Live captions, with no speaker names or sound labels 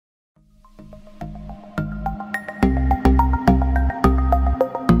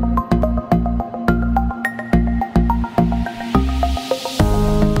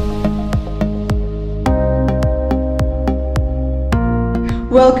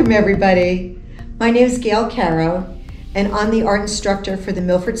Welcome everybody. My name is Gail Caro and I'm the art instructor for the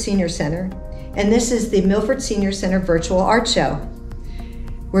Milford Senior Center, and this is the Milford Senior Center Virtual Art Show.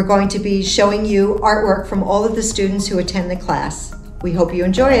 We're going to be showing you artwork from all of the students who attend the class. We hope you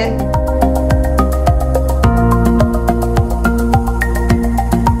enjoy it.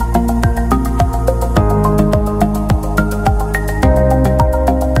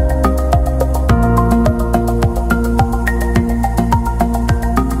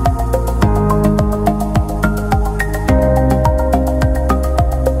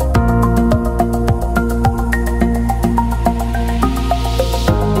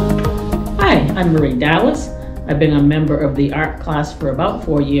 I'm Marie Dallas. I've been a member of the art class for about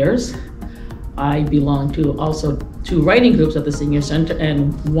 4 years. I belong to also 2 writing groups at the Senior Center,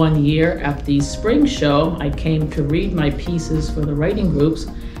 and 1 year at the spring show, I came to read my pieces for the writing groups,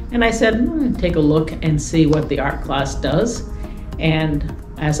 and I said, I'm going to take a look and see what the art class does. And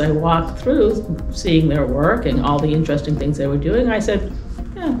as I walked through, seeing their work and all the interesting things they were doing, I said,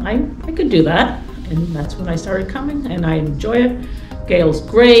 yeah, I could do that. And that's when I started coming, and I enjoy it. Gail's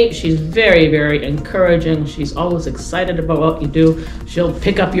great. She's very, very encouraging. She's always excited about what you do. She'll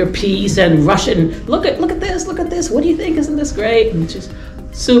pick up your piece and rush it and look at this. What do you think? Isn't this great? And she's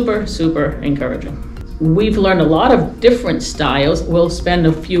super, super encouraging. We've learned a lot of different styles. We'll spend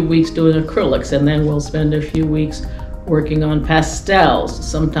a few weeks doing acrylics, and then we'll spend a few weeks working on pastels.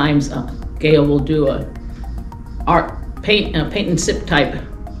 Sometimes Gail will do a paint and sip type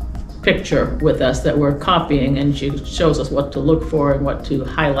picture with us that we're copying, and she shows us what to look for and what to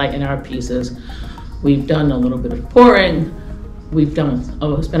highlight in our pieces. We've done a little bit of pouring. We've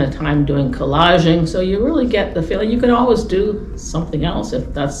spent a time doing collaging, so you really get the feeling. You can always do something else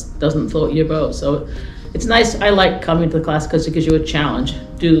if that doesn't float your boat. So it's nice. I like coming to the class because it gives you a challenge.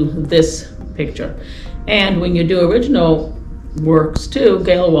 Do this picture. And when you do original works too,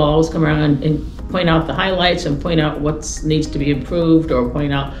 Gail will always come around and point out the highlights and point out what needs to be improved, or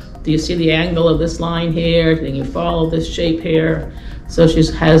point out, do you see the angle of this line here? Can you follow this shape here? So she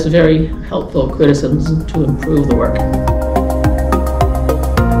has very helpful criticisms to improve the work.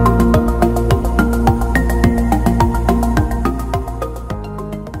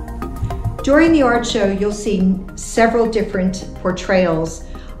 During the art show, you'll see several different portrayals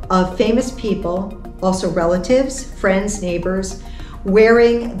of famous people, also relatives, friends, neighbors,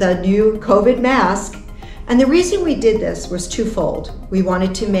 wearing the new COVID mask. And the reason we did this was twofold. We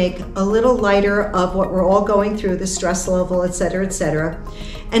wanted to make a little lighter of what we're all going through, the stress level, et cetera, et cetera.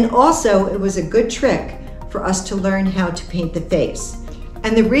 And also it was a good trick for us to learn how to paint the face.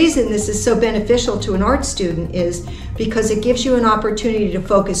 And the reason this is so beneficial to an art student is because it gives you an opportunity to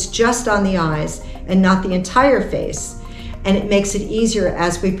focus just on the eyes and not the entire face. And it makes it easier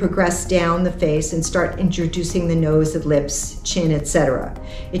as we progress down the face and start introducing the nose, the lips, chin, etc.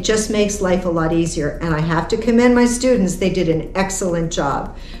 It just makes life a lot easier, and I have to commend my students. They did an excellent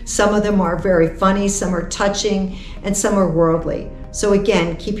job. Some of them are very funny, some are touching, and some are worldly. So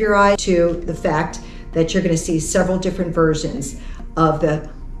again, keep your eye to the fact that you're going to see several different versions of the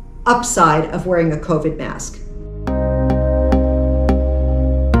upside of wearing a COVID mask.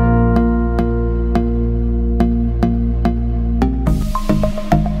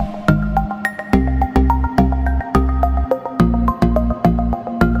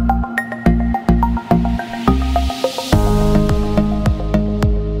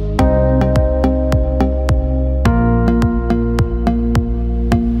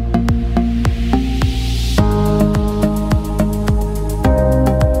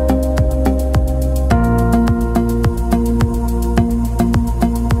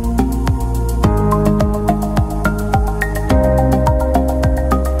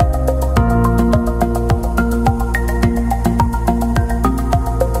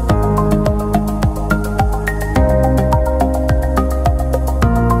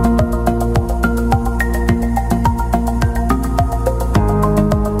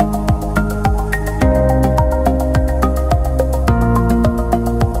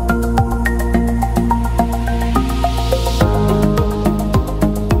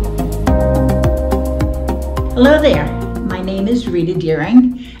 Hello there, my name is Rita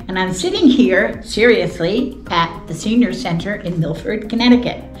Deering, and I'm sitting here, seriously, at the Senior Center in Milford,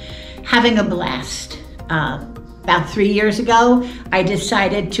 Connecticut, having a blast. About 3 years ago, I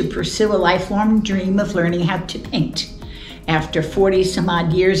decided to pursue a lifelong dream of learning how to paint. After 40 some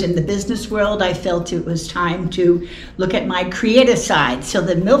odd years in the business world, I felt it was time to look at my creative side. So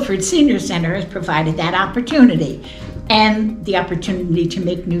the Milford Senior Center has provided that opportunity and the opportunity to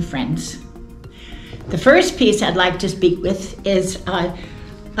make new friends. The first piece I'd like to speak with is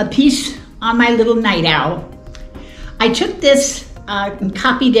a piece on my little night owl. I took this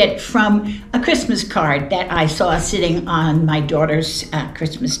copied it from a Christmas card that I saw sitting on my daughter's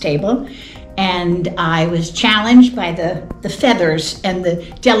Christmas table. And I was challenged by the feathers and the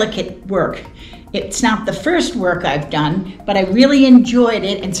delicate work. It's not the first work I've done, but I really enjoyed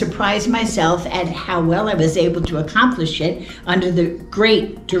it and surprised myself at how well I was able to accomplish it under the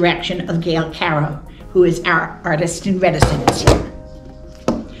great direction of Gail Caro, who is our artist in residence here.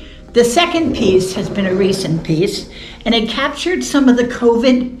 The second piece has been a recent piece, and it captured some of the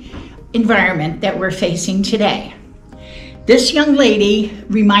COVID environment that we're facing today. This young lady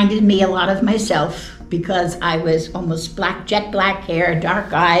reminded me a lot of myself because I was almost jet black hair,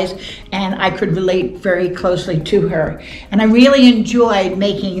 dark eyes, and I could relate very closely to her. And I really enjoyed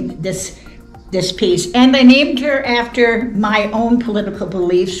making this piece. And I named her after my own political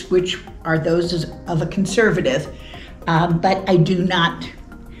beliefs, which are those of a conservative, but I do not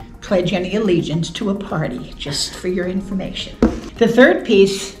pledge any allegiance to a party, just for your information. The third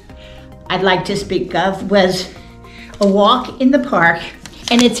piece I'd like to speak of was a walk in the park,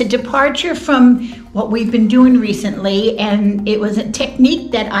 and it's a departure from what we've been doing recently, and it was a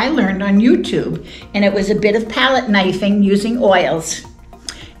technique that I learned on YouTube, and it was a bit of palette knifing using oils.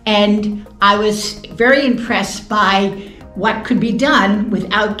 And I was very impressed by what could be done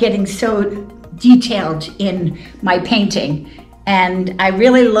without getting so detailed in my painting. And I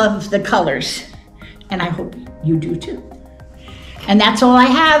really love the colors, and I hope you do too. And that's all I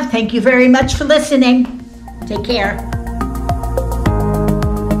have. Thank you very much for listening. Take care.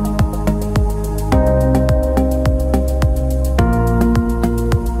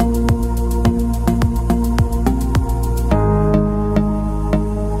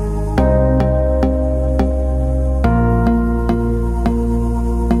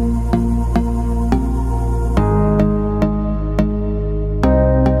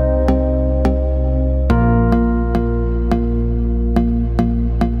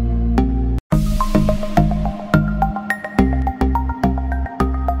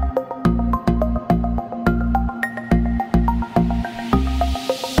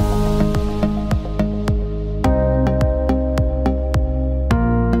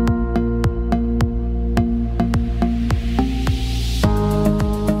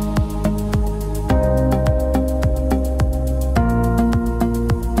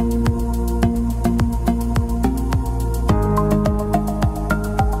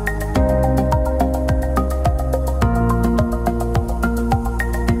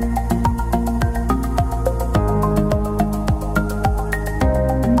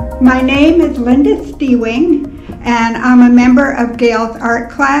 My name is Linda Stewing, and I'm a member of Gail's art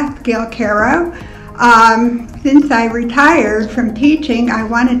class, Gail Caro. Since I retired from teaching, I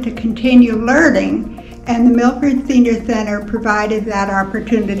wanted to continue learning, and the Milford Senior Center provided that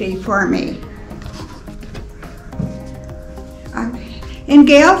opportunity for me. In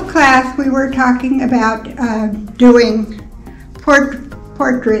Gail's class, we were talking about doing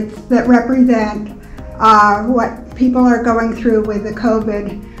portraits that represent what people are going through with the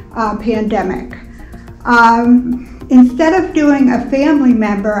COVID pandemic. Instead of doing a family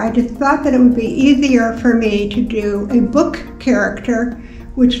member, I just thought that it would be easier for me to do a book character,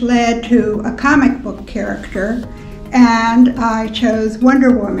 which led to a comic book character, and I chose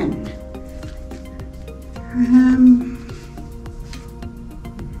Wonder Woman.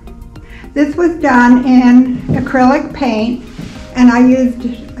 This was done in acrylic paint, and I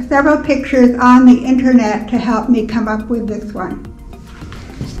used several pictures on the internet to help me come up with this one.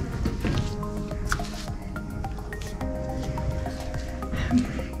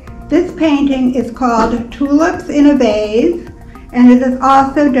 This painting is called Tulips in a Vase, and it is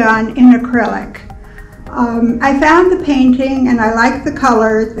also done in acrylic. I found the painting and I liked the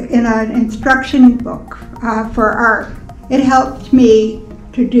colors in an instruction book for art. It helped me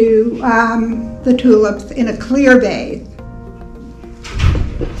to do the tulips in a clear vase.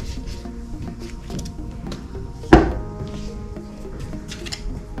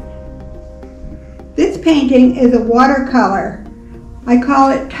 This painting is a watercolor. I call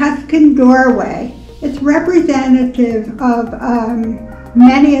it Tuscan Doorway. It's representative of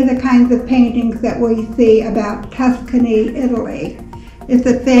many of the kinds of paintings that we see about Tuscany, Italy. It's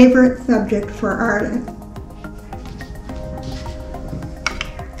a favorite subject for artists.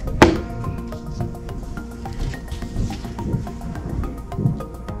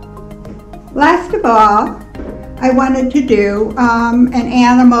 Last of all, I wanted to do an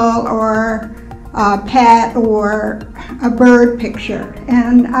animal or a pet or a bird picture,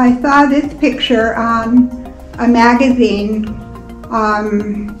 and I saw this picture on a magazine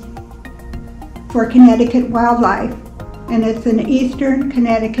for Connecticut Wildlife, and it's an eastern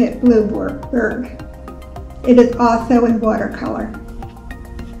Connecticut bluebird. It is also in watercolor.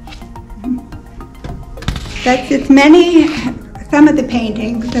 That's just some of the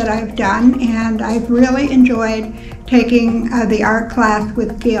paintings that I've done, and I've really enjoyed taking the art class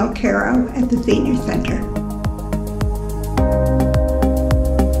with Gail Caro at the Senior Center.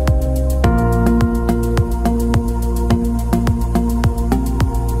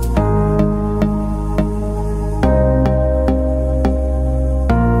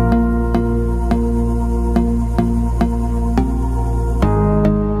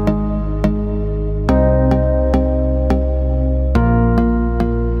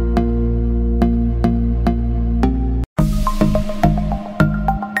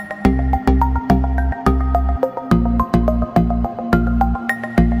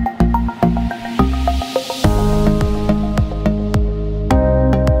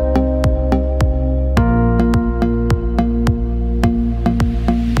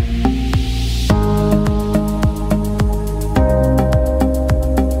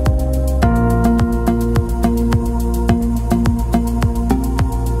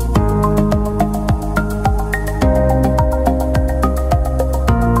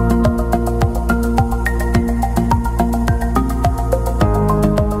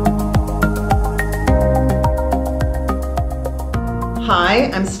 Hi,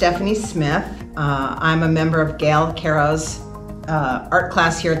 I'm Stephanie Smith. I'm a member of Gail Caro's art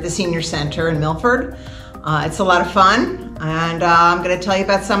class here at the Senior Center in Milford. It's a lot of fun, and I'm going to tell you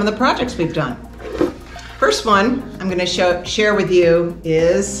about some of the projects we've done. First one I'm going to share with you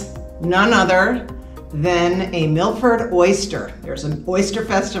is none other than a Milford oyster. There's an oyster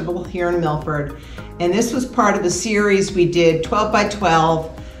festival here in Milford, and this was part of a series we did 12 by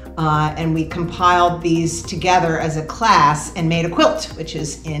 12. And we compiled these together as a class and made a quilt, which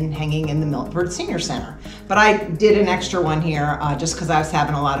is hanging in the Milford Senior Center. But I did an extra one here just because I was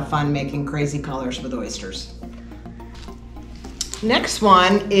having a lot of fun making crazy colors with oysters. Next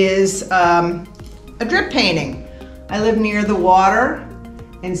one is a drip painting. I live near the water,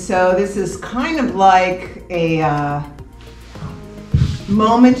 and so this is kind of like a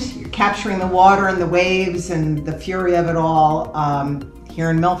moment. You're capturing the water and the waves and the fury of it all. Here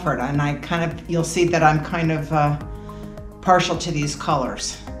in Milford, and you'll see that I'm kind of partial to these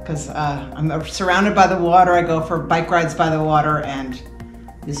colors because I'm surrounded by the water. I go for bike rides by the water, and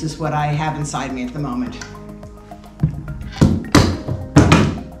this is what I have inside me at the moment.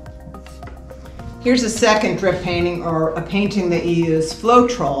 Here's a second drip painting, or a painting that you use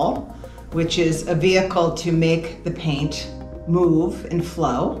Flow-Troll, which is a vehicle to make the paint move and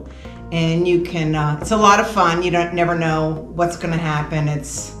flow. And you can, it's a lot of fun. You never know what's gonna happen.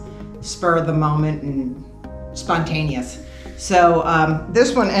 It's spur of the moment and spontaneous. So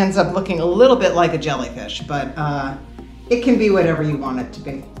this one ends up looking a little bit like a jellyfish, but it can be whatever you want it to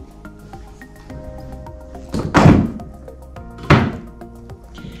be.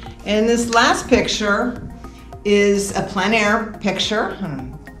 And this last picture is a plein air picture.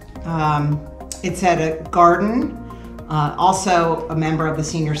 It's at a garden. Also a member of the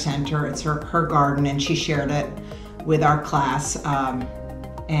Senior Center. It's her garden, and she shared it with our class.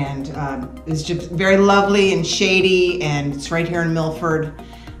 It's just very lovely and shady, and it's right here in Milford.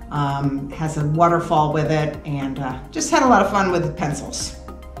 Has a waterfall with it, and just had a lot of fun with the pencils.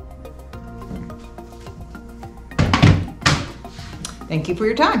 Thank you for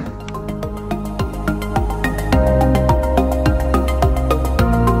your time.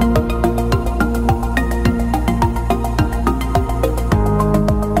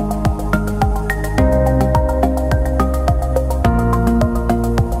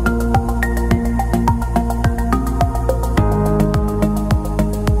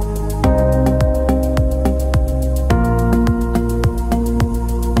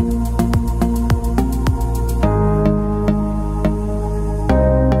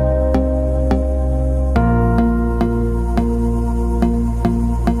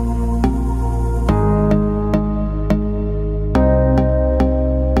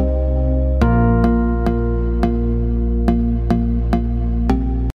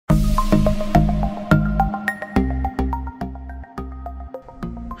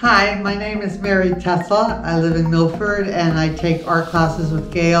 Hi, my name is Mary Tesla. I live in Milford, and I take art classes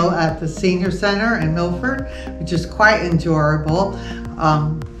with Gail at the Senior Center in Milford, which is quite enjoyable.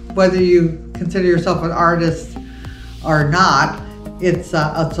 Whether you consider yourself an artist or not, it's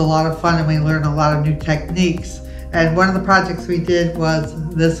a lot of fun, and we learn a lot of new techniques. And one of the projects we did was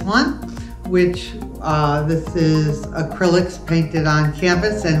this one, which this is acrylics painted on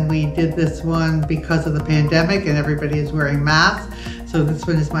canvas, and we did this one because of the pandemic and everybody is wearing masks. So this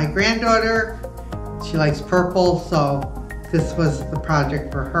one is my granddaughter. She likes purple, so this was the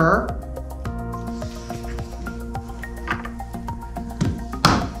project for her.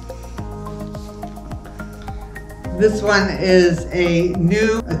 This one is a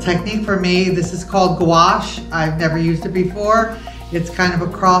new technique for me. This is called gouache. I've never used it before. It's kind of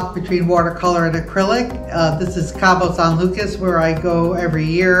a cross between watercolor and acrylic. This is Cabo San Lucas, where I go every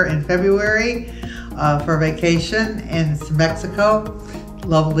year in February for vacation, and it's Mexico.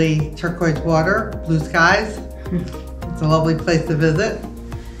 Lovely turquoise water, blue skies. It's a lovely place to visit.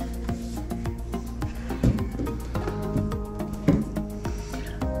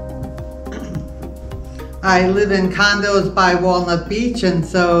 I live in condos by Walnut Beach, and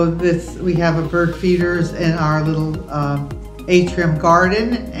so we have a bird feeders in our little atrium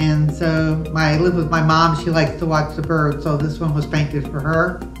garden, and so I live with my mom. She likes to watch the birds, so this one was painted for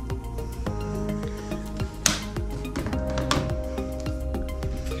her.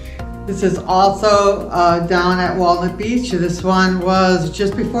 This is also down at Walnut Beach. This one was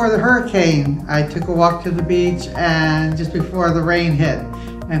just before the hurricane. I took a walk to the beach and just before the rain hit.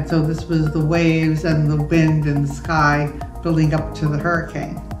 And so this was the waves and the wind and the sky building up to the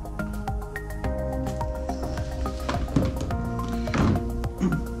hurricane.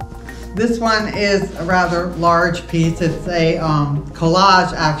 This one is a rather large piece. It's a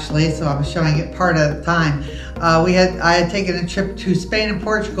collage actually, so I'm showing it part at a time. I had taken a trip to Spain and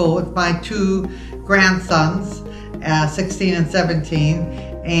Portugal with my two grandsons, 16 and 17,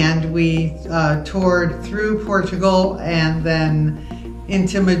 and we toured through Portugal and then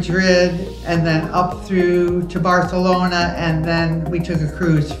into Madrid and then up through to Barcelona, and then we took a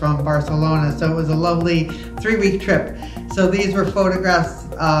cruise from Barcelona. So it was a lovely 3-week trip. So these were photographs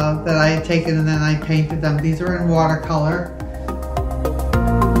that I had taken, and then I painted them. These are in watercolor.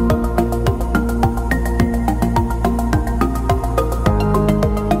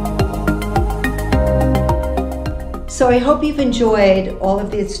 So I hope you've enjoyed all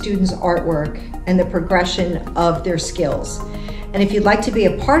of the students' artwork and the progression of their skills. And if you'd like to be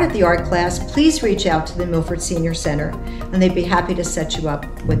a part of the art class, please reach out to the Milford Senior Center, and they'd be happy to set you up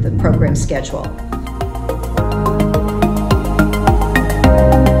with the program schedule.